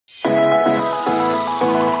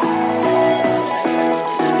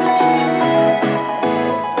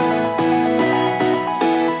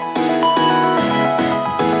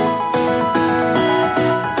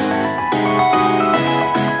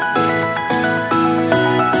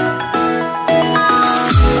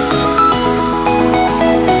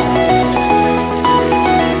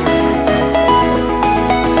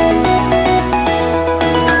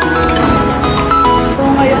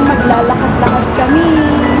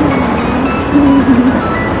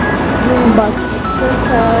Yung bus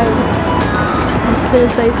exercise.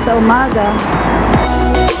 Exercise sa umaga.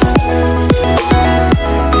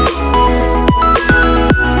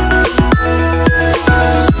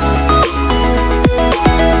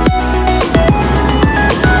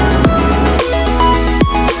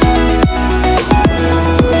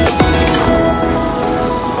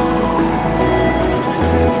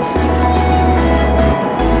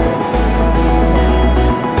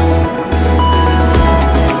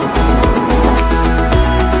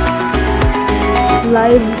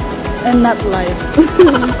 Live and not live.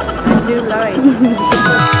 I do live.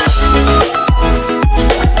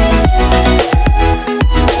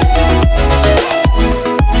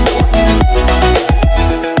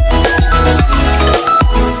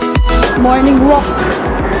 Morning walk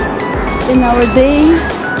in our day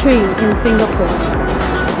 3 in Singapore.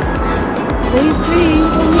 Day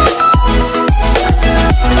 3.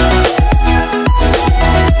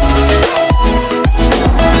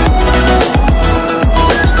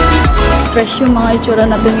 Fresh yung mga itsura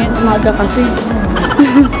natin ngayon umaga kasi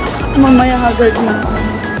mamaya haggard na.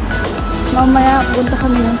 Mamaya punta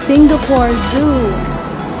kami ng Singapore Zoo.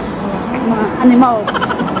 Mga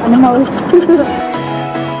animals.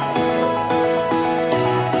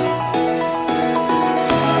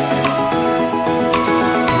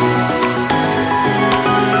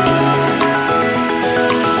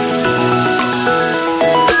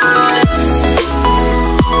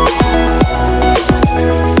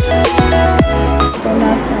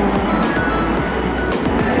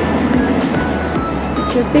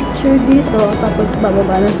 Picture dito, tapos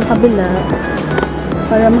bababa na sa kabila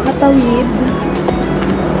para makatawid.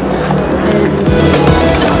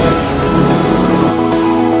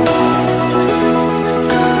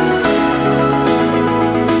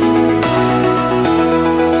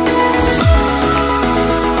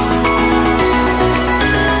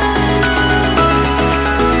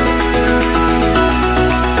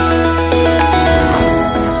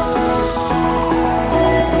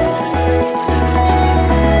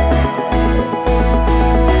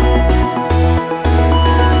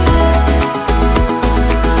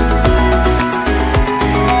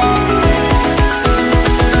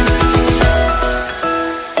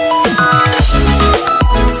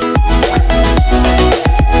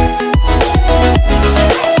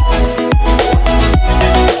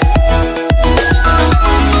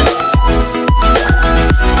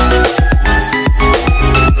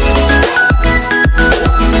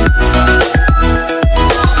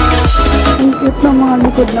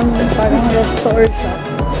 Ng parang restaurant shop.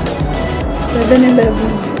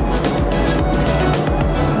 7-Eleven.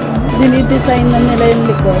 Dinidesign na nila yung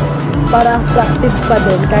likod para attractive pa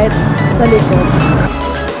din kahit sa likod.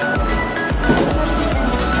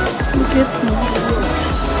 Cute mo.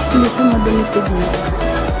 Hindi siya madumi tignan.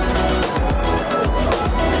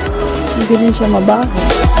 Hindi rin siya mabaho.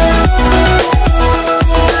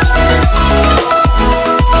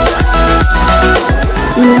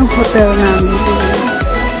 Yun yung hotel namin.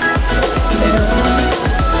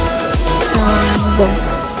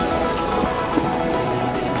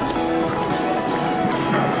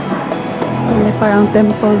 So may parang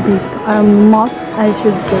temple dito, mosque I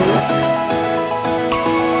should say.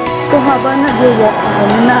 So habang nag-walk ako,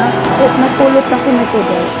 napulot ako nito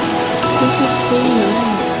guys. This is so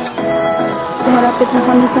nice. So malapit na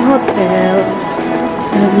kami sa hotel.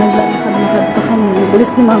 Naglalakad-lakad pa kami.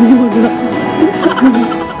 Bilis ni mami maglakad.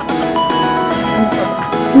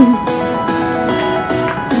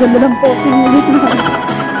 Ganda ng posing ulit na.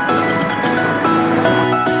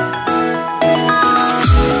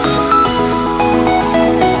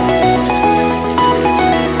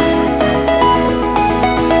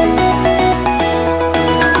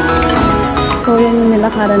 So yan yung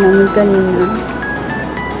nilakaran namin kanina.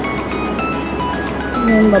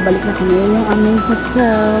 Ngayon babalik na kami. Yan yung aming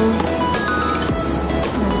hotel.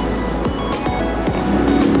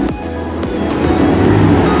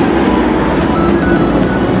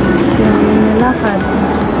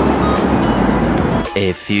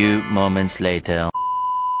 A few moments later.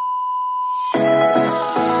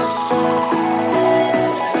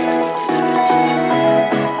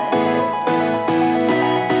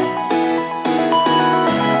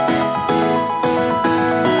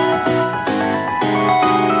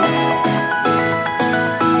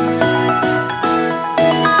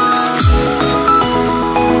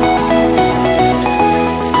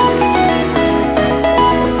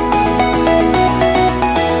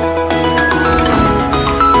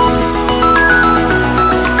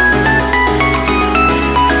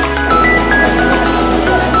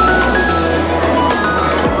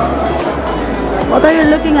 What are you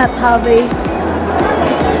looking at, Harvey?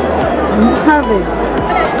 Have it.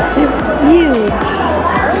 It's huge.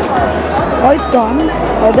 Oh, it's gone.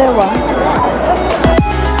 Oh, there one.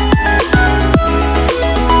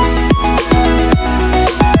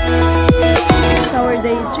 It's our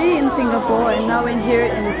day 3 in Singapore, and now we're here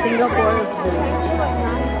in Singapore Zoo.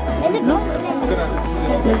 Look,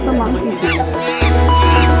 there's a monkey here.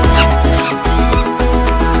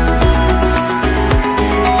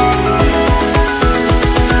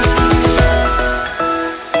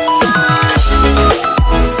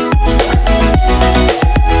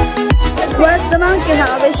 Where's the monkey?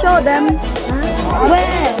 How we show them?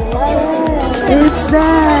 Where? It's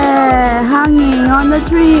there, hanging on the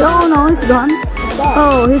tree. Oh no, it's gone.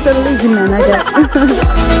 Oh, he's a lazy man, I guess.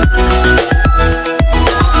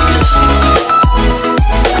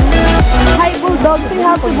 Hi Bulldog, say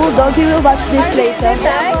hi to Bulldog. He will watch this later.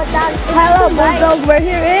 Hello Bulldog, we're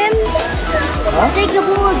here in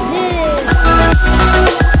Singapore Zoo.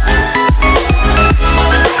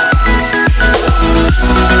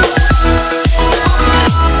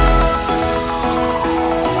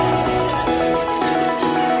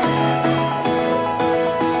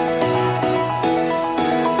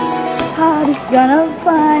 How is gonna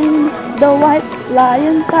find the white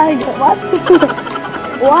lion tiger? What?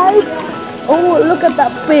 White? Oh, look at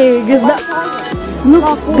that pig. Is that?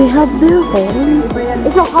 Look, they have their horn.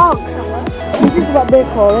 It's a hog. This is what they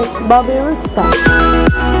call it, Bobby Rooster.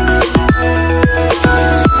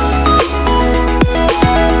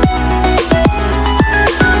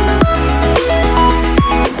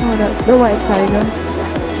 Oh, that's the white tiger.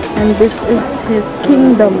 And this is his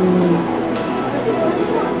kingdom.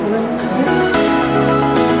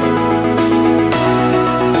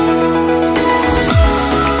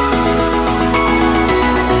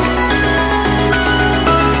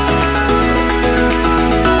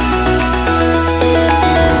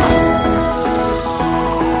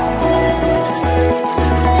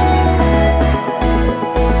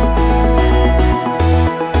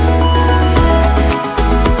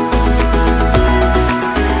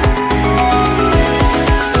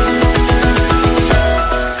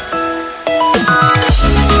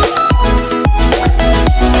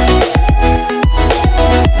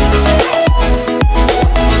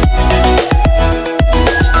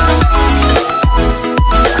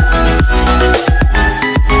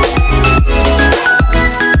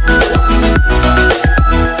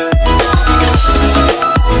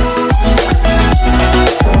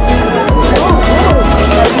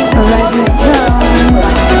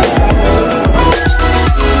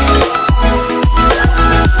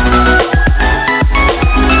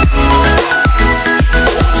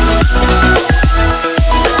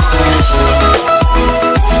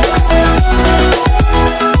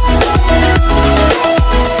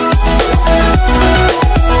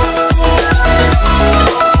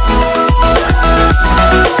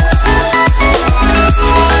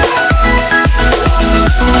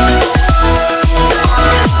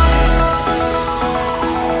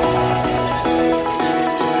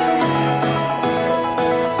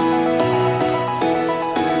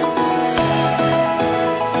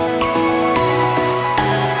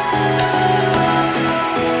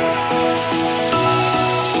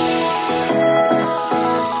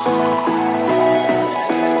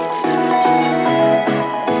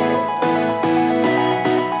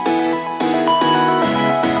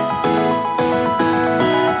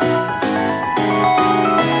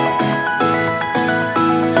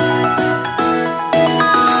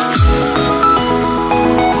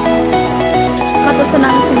 Gusto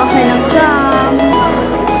namin sumakay ng tram.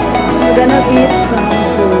 We're gonna eat some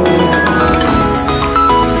food.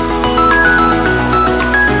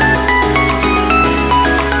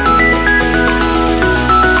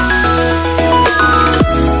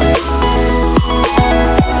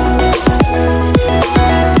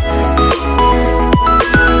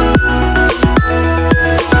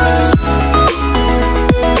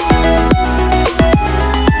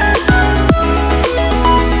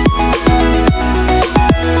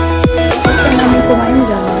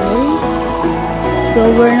 So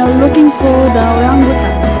we're now looking for the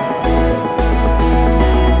orangutan.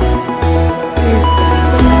 It's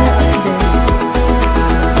somewhere up there.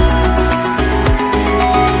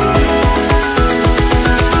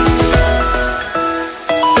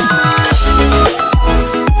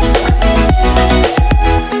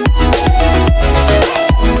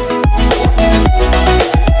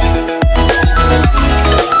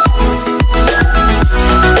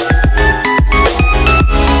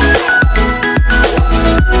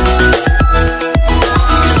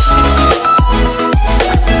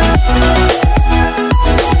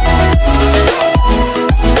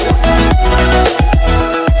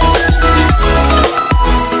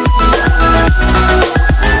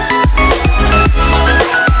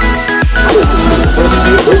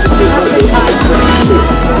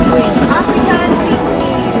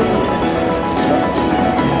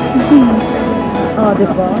 Oh, di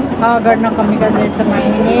ba? Haggard na kami kasi sa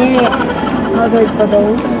mainit. Haggard pa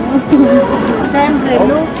daw. Siyempre,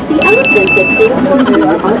 look. The elephants at Singapore Zoo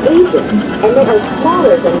are Asian, and they are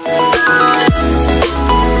smaller than...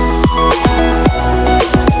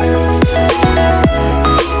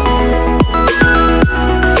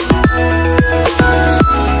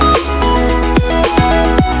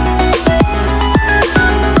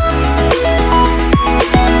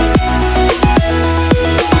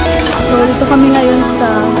 So, dito kami ngayon sa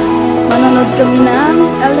manonood kami ng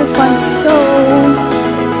elephant show.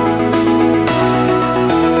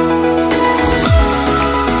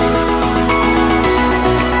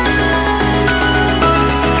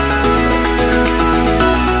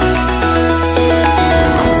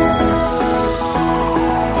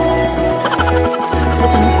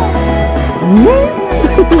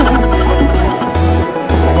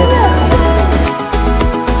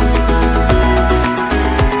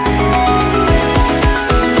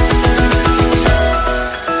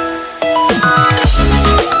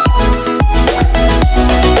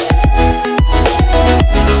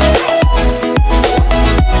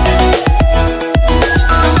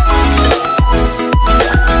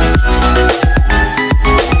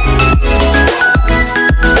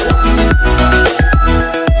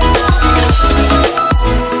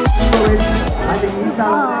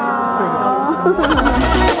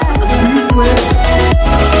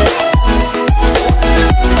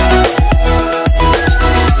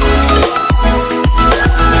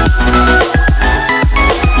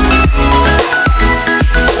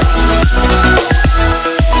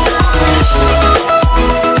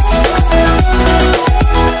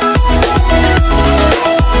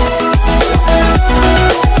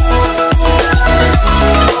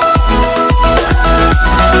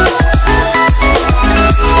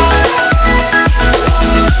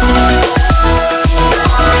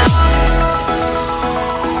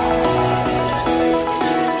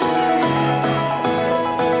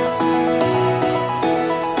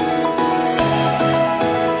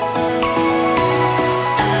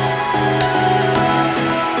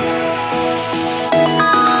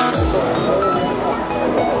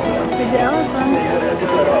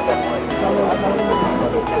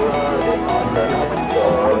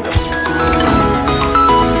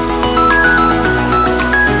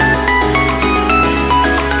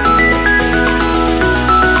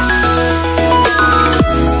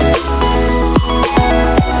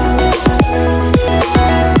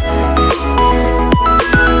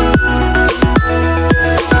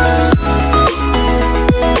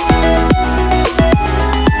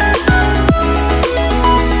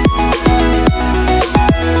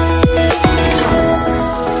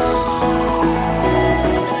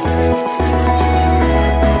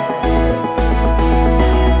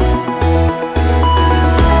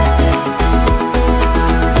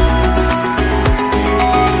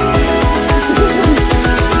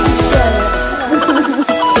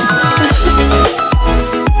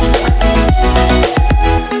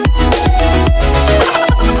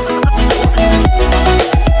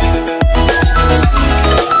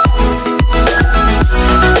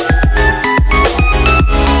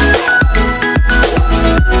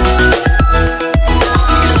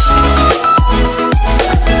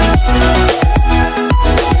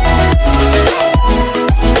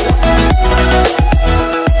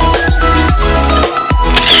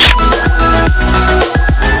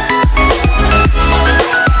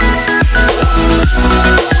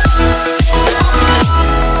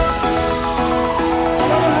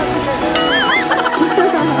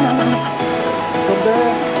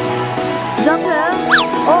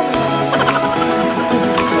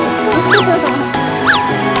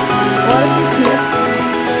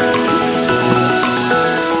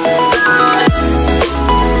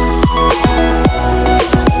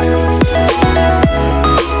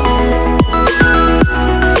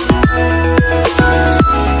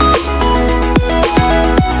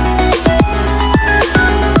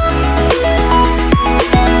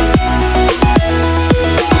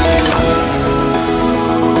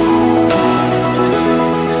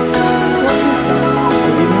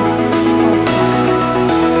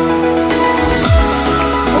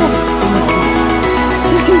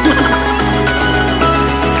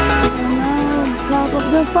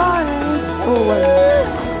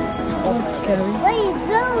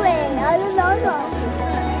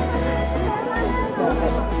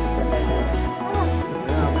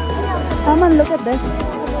 Come on, look at this.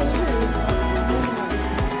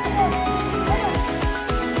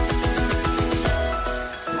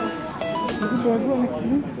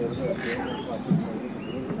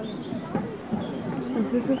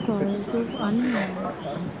 This is a forest of animals.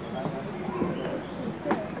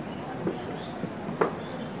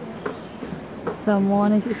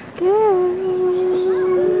 Someone is scared.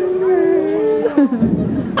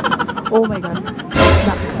 Oh my god.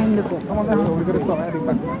 That kind of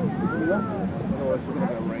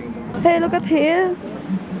Hey, look at here.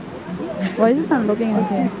 Why is it not looking at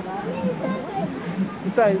here?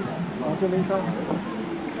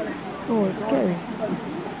 Oh, it's scary.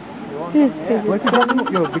 His face is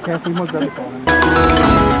scary. Yo, be careful, you must grab the phone.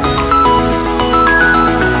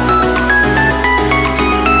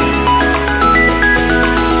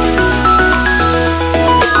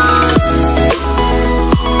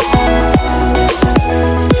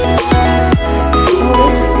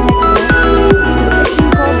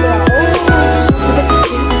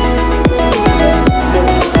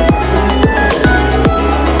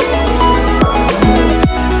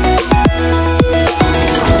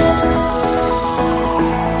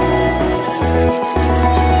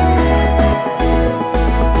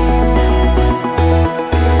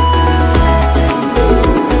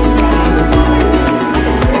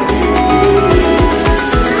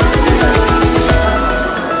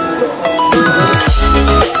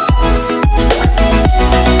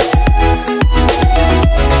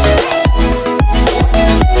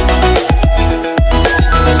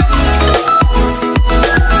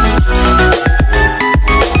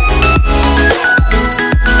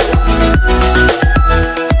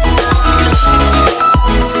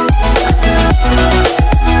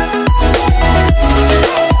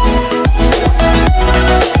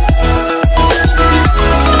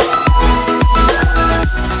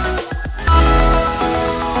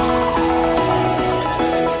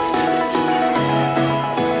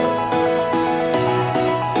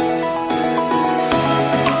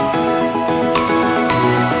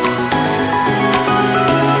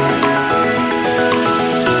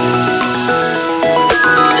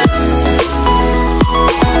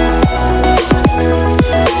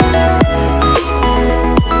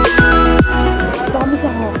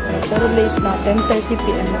 late now, 10:30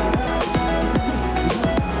 p.m.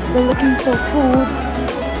 We're looking for food.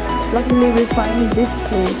 Luckily we find this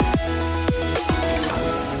place.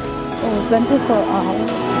 Oh, 24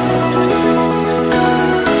 hours.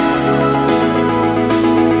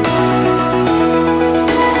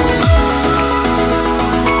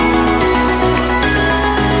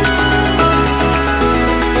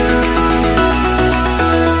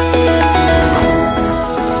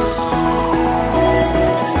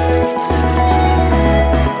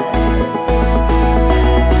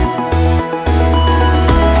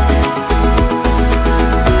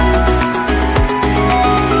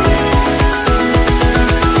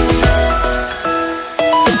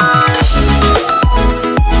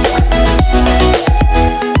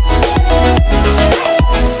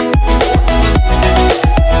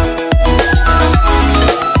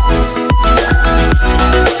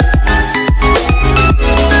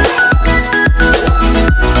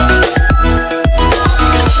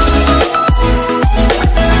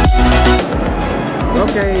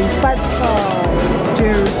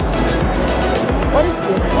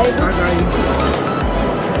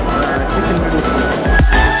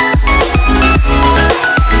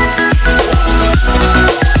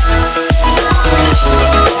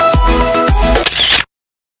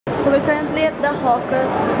 The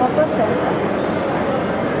Hwker Center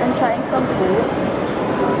and trying some food.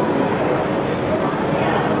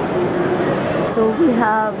 So we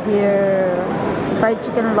have here fried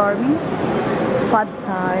chicken lormy, pad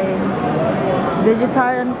thai,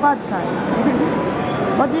 vegetarian pad thai.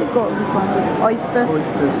 What do you call this one? Oysters?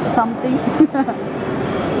 Oysters. Something?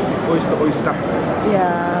 Oyster.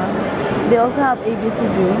 Yeah. They also have ABC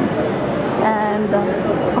drink. And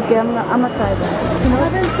okay, I'm gonna try that. I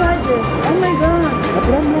haven't tried this. Oh my god!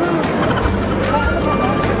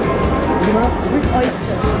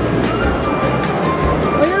 Oyster.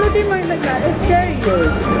 Oh, you're looking more like that. It's scary.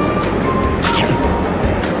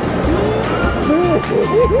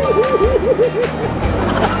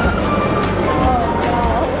 Oh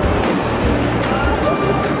wow!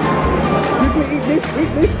 You can eat this.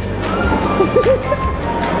 Eat this.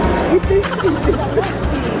 Eat this.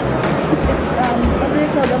 What do you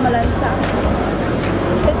call the malansa?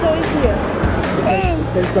 It's always here. It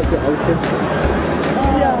tastes like the ocean.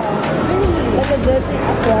 Yeah. Like a dirty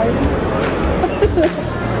aquarium.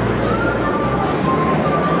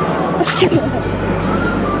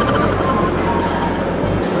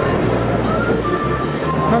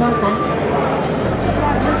 Come on, come.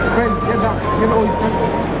 Friend, get that. Get the oyster.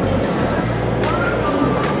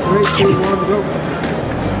 3, 2, 1, go.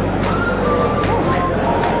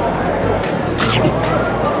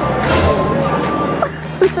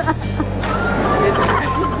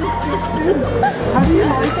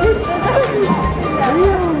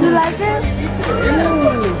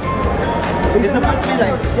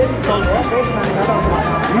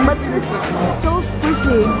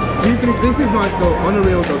 This is nice though. On a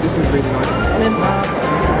real though, this is really nice. I mean,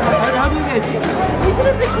 how do you get it? We should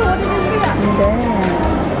have recorded it here. And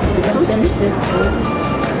then we can finish this food.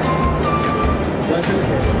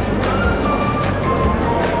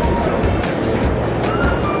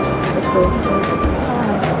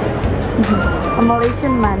 A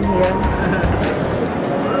Malaysian man here.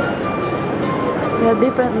 We have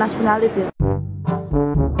different nationalities.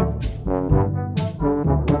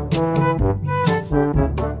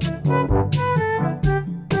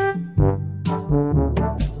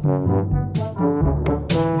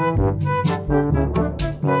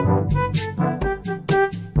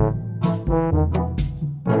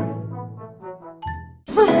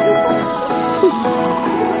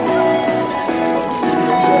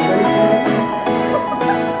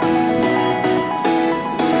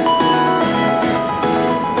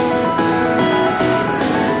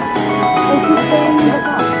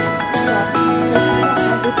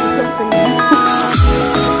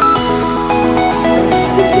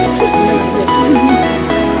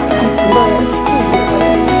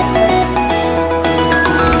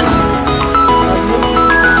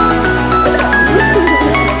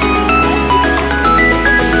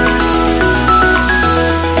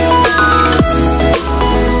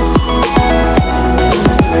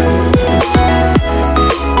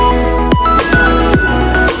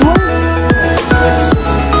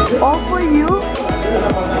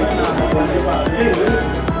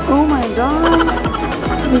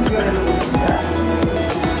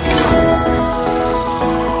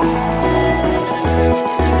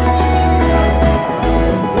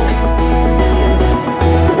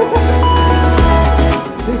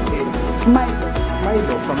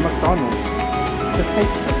 Milo from McDonald's. It's a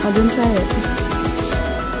taste. I didn't try it.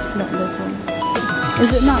 Not this one.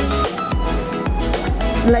 Is it not?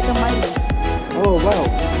 Like a Milo. Oh wow.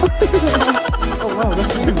 Oh wow,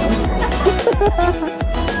 that's really nice.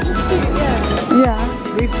 Yeah.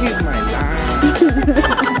 This is my life.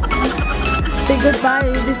 Say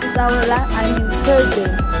goodbye. This is our third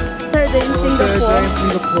day. Third day in Singapore. Third day in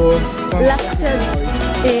Singapore. Last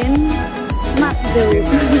in McDo.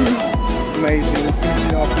 Amazing.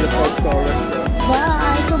 Finishing off the 5-star restaurant.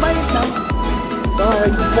 Bye. So bye now. Bye.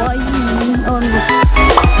 Bye.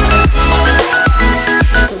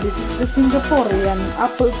 So this is the Singaporean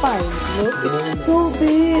apple pie. Look, it's so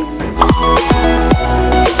big.